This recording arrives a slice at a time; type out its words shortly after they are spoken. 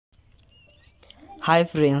Hi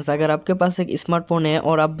friends, अगर आपके पास एक स्मार्टफोन है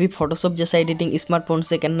और आप भी फोटोशॉप जैसा एडिटिंग स्मार्टफोन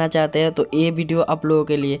से करना चाहते हैं तो ये वीडियो आप लोगों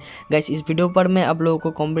के लिए। गाइस, इस वीडियो पर मैं आप लोगों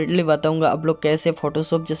को कम्प्लीटली बताऊंगा आप लोग कैसे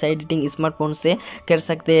फोटोशॉप जैसा एडिटिंग स्मार्टफोन से कर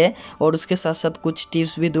सकते हैं, और उसके साथ साथ कुछ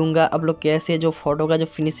टिप्स भी दूंगा आप लोग कैसे जो फोटो का जो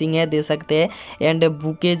फिनिशिंग है दे सकते हैं, एंड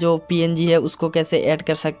बुके जो PNG है उसको कैसे ऐड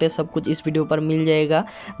कर सकते हैं, सब कुछ इस वीडियो पर मिल जाएगा।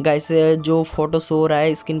 गाइस, जो फोटो शो हो रहा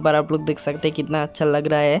है स्क्रीन पर आप लोग देख सकते हैं कितना अच्छा लग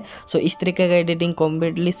रहा है। सो इस तरीके का एडिटिंग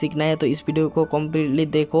कम्प्लीटली सीखना है तो इस वीडियो को कम्प्लीटली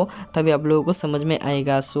देखो, तभी आप लोगों को समझ में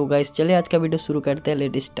आएगा। सो गाइस, चलिए आज का वीडियो शुरू करते हैं।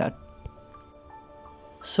 Let start.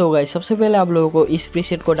 सो गाइस, सबसे पहले आप लोगों को इस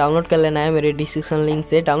प्रीसेट को डाउनलोड कर लेना है मेरे डिस्क्रिप्शन लिंक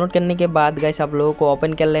से। डाउनलोड करने के बाद गाइस आप लोगों को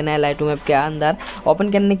ओपन कर लेना है लाइटरूम ऐप के अंदर।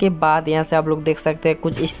 ओपन करने के बाद यहाँ से आप लोग देख सकते हैं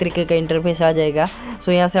कुछ इस तरीके का इंटरफेस आ जाएगा।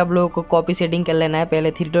 सो यहाँ से आप लोगों को कॉपी सेटिंग कर लेना है।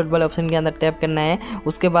 पहले 3 डॉट वाले ऑप्शन के अंदर टैप करना है,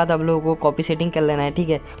 उसके बाद आप लोगों को कॉपी सेटिंग कर लेना है। ठीक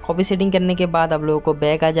है, कॉपी सेटिंग करने के बाद आप लोगों को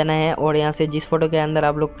बैक आ जाना है और यहाँ से जिस फोटो के अंदर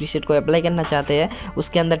आप लोग प्रीसेट को अप्लाई करना चाहते हैं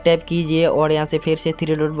उसके अंदर टैप कीजिए और यहाँ से फिर से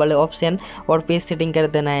 3 डॉट वाले ऑप्शन और पेज सेटिंग कर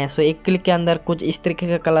देना है। सो एक क्लिक के अंदर कुछ इस तरीके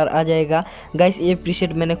का कलर आ जाएगा। गाइस, ये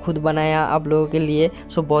प्रीसेट मैंने खुद बनाया आप लोगों के लिए।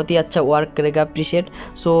 सो बहुत ही अच्छा वर्क करेगा प्रीसेट।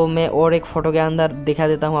 सो मैं और एक फ़ोटो के अंदर दिखा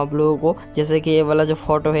देता हूँ आप लोगों को, जैसे कि ये वाला जो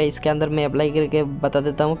फोटो है इसके अंदर मैं अप्लाई करके बता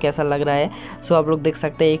देता हूँ कैसा लग रहा है। सो आप लोग देख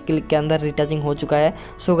सकते हैं एक क्लिक के अंदर रिटचिंग हो चुका है।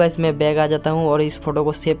 सो गाइस, मैं बैक आ जाता हूँ और इस फोटो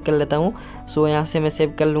को सेव कर लेता हूँ। सो यहाँ से मैं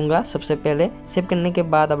सेव कर लूँगा। सबसे पहले सेव करने के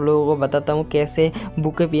बाद आप लोगों को बताता हूँ कैसे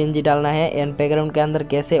बुके PNG डालना है एंड बैकग्राउंड के अंदर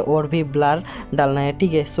कैसे और भी ब्लर डालना है।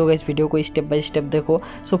 ठीक है, सो गाइस वीडियो को स्टेप बाय स्टेप देखो।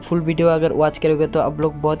 सो फुल वीडियो अगर वॉच करोगे तो आप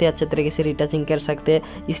लोग बहुत ही अच्छे तरीके से रिटचिंग कर सकते हैं,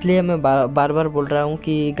 इसलिए मैं बार बार बोल रहा हूँ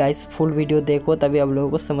कि गाइस फुल वीडियो देखो तभी आप लोगों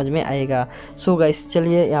को समझ में आएगा। सो गाइस,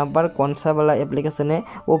 चलिए यहाँ पर कौन सा वाला एप्लीकेशन है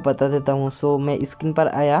वो बता देता हूँ। सो मैं स्क्रीन पर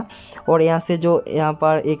आया और यहाँ से जो यहाँ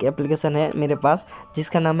पर एक एप्लीकेशन है मेरे पास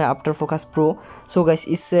जिसका नाम है after focus pro. So guys,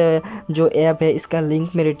 इस जो ऐप है इसका लिंक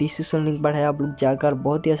मेरे डिस्क्रिप्शन लिंक पर है, आप लोग जाकर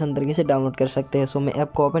बहुत ही आसान तरीके से डाउनलोड कर सकते हैं। सो मैं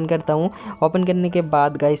ऐप को ओपन करता हूँ। ओपन करने के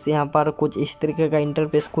बाद गाइस यहाँ पर कुछ इस तरीके का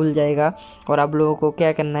इंटरफेस खुल जाएगा और आप लोगों को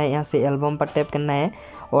क्या करना है, यहाँ से एल्बम पर टैप करना है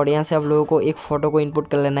और यहाँ से आप लोगों को एक फ़ोटो को इनपुट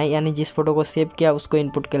कर लेना है, यानी जिस फोटो को सेव किया उसको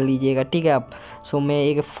इनपुट कर लीजिएगा। ठीक है आप। सो मैं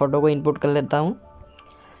एक फ़ोटो को इनपुट कर लेता हूँ।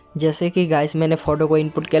 जैसे कि गाइस मैंने फ़ोटो को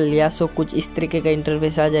इनपुट कर लिया। सो कुछ इस तरीके का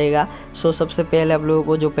इंटरफेस आ जाएगा। सो सबसे पहले आप लोगों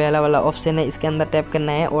को जो पहला वाला ऑप्शन है इसके अंदर टैप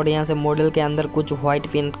करना है और यहाँ से मॉडल के अंदर कुछ वाइट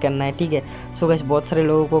पेंट करना है। ठीक है। सो गाइस, बहुत सारे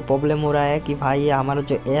लोगों को प्रॉब्लम हो रहा है कि भाई हमारा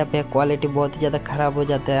जो ऐप है क्वालिटी बहुत ही ज़्यादा ख़राब हो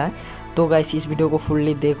जाता है। तो गाइस इस वीडियो को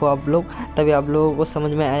फुल्ली देखो आप लोग, तभी आप लोगों को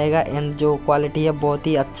समझ में आएगा एंड जो क्वालिटी है बहुत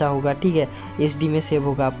ही अच्छा होगा। ठीक है, HD में सेव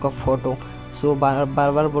होगा आपका फ़ोटो। सो बार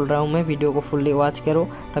बार बोल रहा हूँ मैं, वीडियो को फुल्ली वॉच करो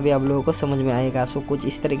तभी आप लोगों को समझ में आएगा। सो कुछ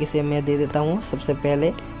इस तरीके से मैं दे देता हूँ सबसे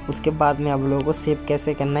पहले, उसके बाद मैं आप लोगों को सेव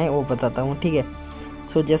कैसे करना है वो बताता हूँ। ठीक है।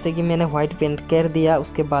 सो जैसे कि मैंने वाइट पेंट कर दिया,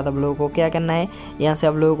 उसके बाद आप लोगों को क्या करना है, यहाँ से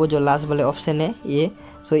आप लोगों को जो लास्ट वाले ऑप्शन है ये,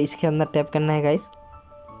 सो इसके अंदर टैप करना है गाइस।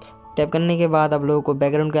 टैप करने के बाद आप लोगों को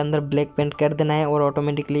बैकग्राउंड के अंदर ब्लैक पेंट कर देना है और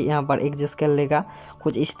ऑटोमेटिकली यहाँ पर एडजस्ट कर लेगा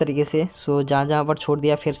कुछ इस तरीके से। सो जहाँ पर छोड़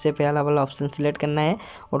दिया फिर से पहला वाला ऑप्शन सिलेक्ट करना है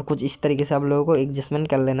और कुछ इस तरीके से आप लोगों को एडजस्टमेंट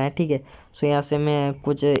कर लेना है। ठीक है। सो यहाँ से मैं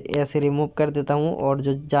कुछ ऐसे रिमूव कर देता हूँ और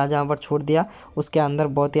जो जहाँ पर छोड़ दिया उसके अंदर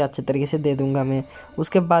बहुत ही अच्छे तरीके से दे दूँगा मैं।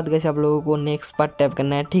 उसके बाद कैसे आप लोगों को नेक्स्ट पर टैप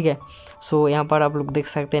करना है। ठीक है। सो यहाँ पर आप लोग देख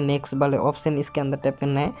सकते हैं नेक्स्ट वाले ऑप्शन, इसके अंदर टैप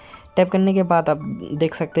करना है। टैप करने के बाद आप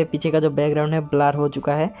देख सकते हैं पीछे का जो बैकग्राउंड है ब्लर हो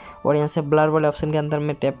चुका है और यहाँ से ब्लर वाले ऑप्शन के अंदर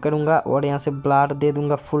मैं टैप करूँगा और यहाँ से ब्लर दे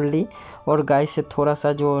दूँगा फुल्ली और गाइस से थोड़ा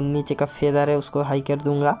सा जो नीचे का फेदर है उसको हाई कर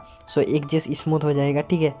दूँगा। सो एक जैसे स्मूथ हो जाएगा।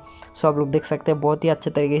 ठीक है। सो आप लोग देख सकते हैं बहुत ही अच्छे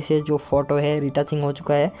तरीके से जो फोटो है रिटचिंग हो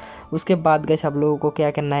चुका है। उसके बाद गाइस आप लोगों को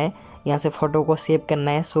क्या करना है, यहाँ से फ़ोटो को सेव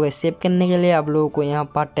करना है। सो सेव करने के लिए आप लोगों को यहाँ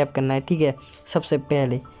पर टैप करना है। ठीक है, सबसे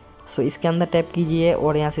पहले। सो इसके अंदर टैप कीजिए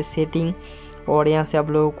और यहाँ से सेटिंग और यहाँ से आप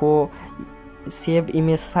लोगों को सेव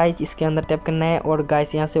इमेज साइज, इसके अंदर टैप करना है और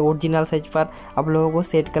गाइस यहाँ से ओरिजिनल साइज पर आप लोगों को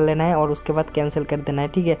सेट कर लेना है और उसके बाद कैंसिल कर देना है।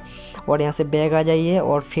 ठीक है। और यहाँ से बैक आ जाइए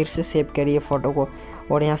और फिर से सेव करिए फ़ोटो को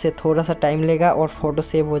और यहाँ से थोड़ा सा टाइम लेगा और फ़ोटो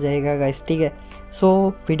सेव हो जाएगा गाइस। ठीक है।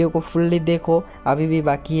 सो वीडियो को फुल्ली देखो, अभी भी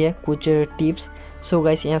बाकी है कुछ टिप्स। सो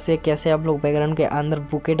गाइस, यहाँ से कैसे आप लोग बैकग्राउंड के अंदर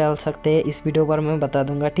बुके डाल सकते हैं इस वीडियो पर मैं बता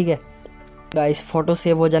दूँगा। ठीक है। गाइस, फ़ोटो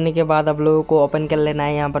सेव हो जाने के बाद आप लोगों को ओपन कर लेना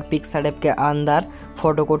है यहाँ पर पिक्सart ऐप के अंदर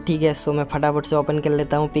फ़ोटो को। ठीक है। सो मैं फटाफट से ओपन कर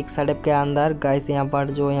लेता हूँ पिक्सart ऐप के अंदर। गाइस यहाँ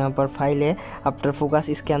पर फाइल है आफ्टर फोकस,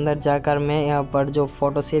 इसके अंदर जाकर मैं यहाँ पर जो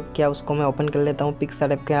फ़ोटो सेव किया उसको मैं ओपन कर लेता हूँ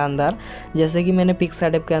पिक्सart ऐप के अंदर। जैसे कि मैंने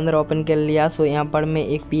पिक्सart ऐप के अंदर ओपन कर लिया, सो यहाँ पर मैं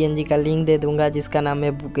एक PNG का लिंक दे दूँगा जिसका नाम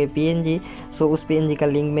है बुके PNG। सो उस PNG का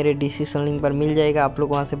लिंक मेरे डिस्क्रिप्शन लिंक पर मिल जाएगा, आप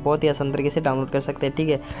लोग वहाँ से बहुत ही आसान तरीके से डाउनलोड कर सकते हैं। ठीक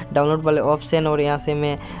है। डाउनलोड वाले ऑप्शन और यहाँ से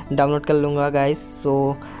मैं डाउनलोड कर लूँगा गाइस।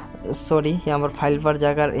 सो सॉरी यहाँ पर फाइल पर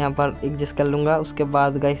जाकर यहाँ पर एडजस्ट कर लूँगा। उसके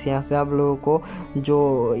बाद गाइस यहाँ से आप लोगों को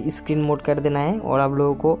जो स्क्रीन मोड कर देना है और आप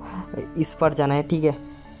लोगों को इस पर जाना है, ठीक है।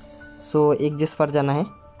 सो एडजस्ट पर जाना है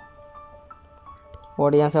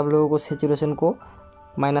और यहाँ से आप लोगों को सैचुरेशन को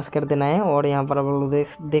माइनस कर देना है और यहाँ पर आप लोग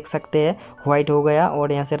देख सकते हैं वाइट हो गया।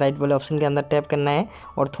 और यहाँ से राइट वाले ऑप्शन के अंदर टैप करना है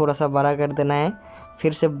और थोड़ा सा बड़ा कर देना है।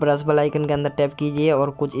 फिर से ब्रश वाला आइकन के अंदर टैप कीजिए और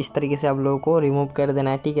कुछ इस तरीके से आप लोगों को रिमूव कर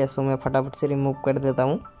देना है, ठीक है। सो मैं फटाफट से रिमूव कर देता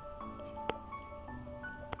हूँ।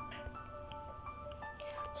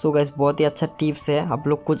 सो गाइस बहुत ही अच्छा टिप्स है, आप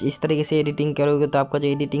लोग कुछ इस तरीके से एडिटिंग करोगे तो आपका जो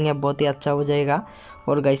एडिटिंग है बहुत ही अच्छा हो जाएगा।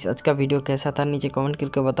 और गाइस आज का वीडियो कैसा था नीचे कमेंट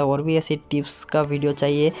करके बताओ। और भी ऐसे टिप्स का वीडियो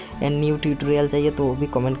चाहिए या न्यू ट्यूटोरियल चाहिए तो वो भी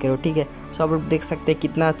कमेंट करो, ठीक है। सो आप लोग देख सकते हैं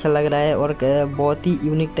कितना अच्छा लग रहा है और बहुत ही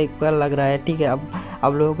यूनिक टाइप का लग रहा है, ठीक है। अब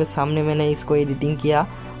आप लोगों के सामने मैंने इसको एडिटिंग किया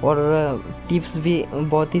और टिप्स भी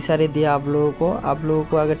बहुत ही सारे दिया आप लोगों को। आप लोगों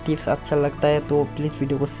को अगर टिप्स अच्छा लगता है तो प्लीज़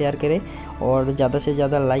वीडियो को शेयर करें और ज़्यादा से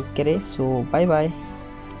ज़्यादा लाइक करें। सो बाय बाय।